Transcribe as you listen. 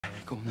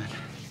Go on then.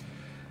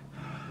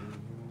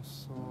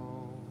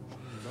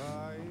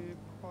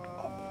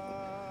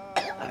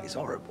 That is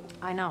horrible.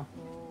 I know.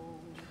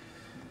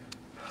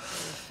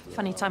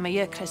 Funny time of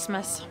year,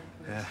 Christmas.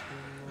 Yeah.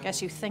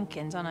 Guess you're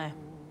thinking, don't I?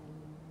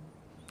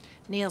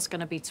 Neil's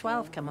gonna be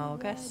 12 come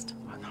August.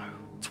 I know.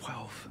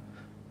 12.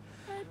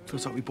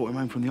 Feels like we brought him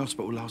home from the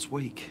hospital last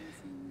week.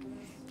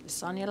 Is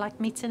Sonia like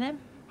meeting him?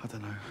 I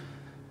don't know.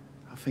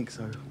 I think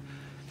so.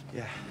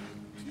 Yeah.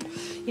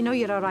 You know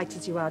you're all right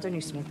as you are, don't you,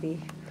 Smithy?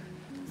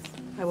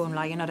 I won't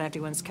lie, you're not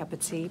everyone's cup of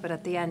tea, but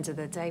at the end of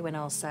the day, when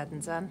all's said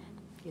and done,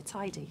 you're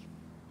tidy.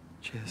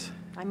 Cheers.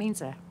 I mean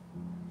it. I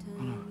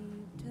know.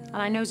 And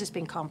I know it's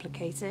been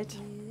complicated.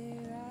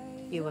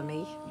 You and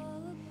me.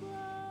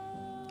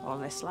 All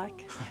this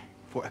like.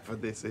 Whatever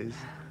this is.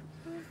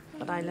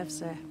 But I love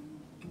her.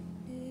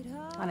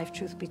 And if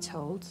truth be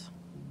told,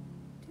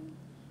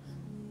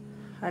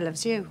 I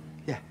loves you.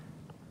 Yeah,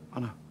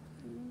 I know.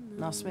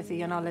 No, Smithy,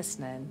 you're not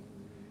listening.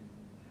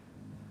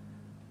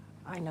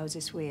 I knows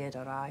it's weird,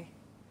 all right?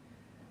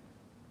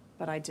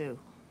 But I do.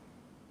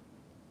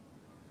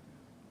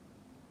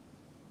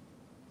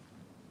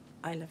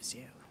 I loves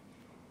you.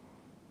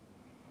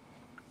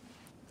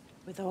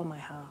 With all my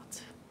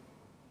heart.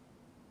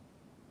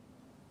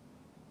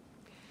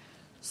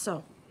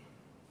 So.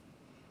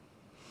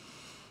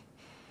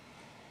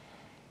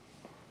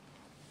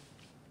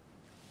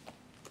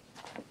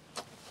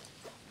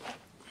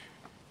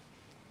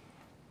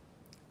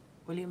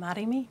 Will you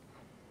marry me?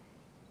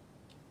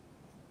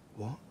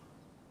 What?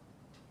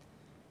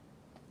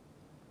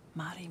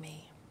 Marry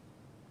me.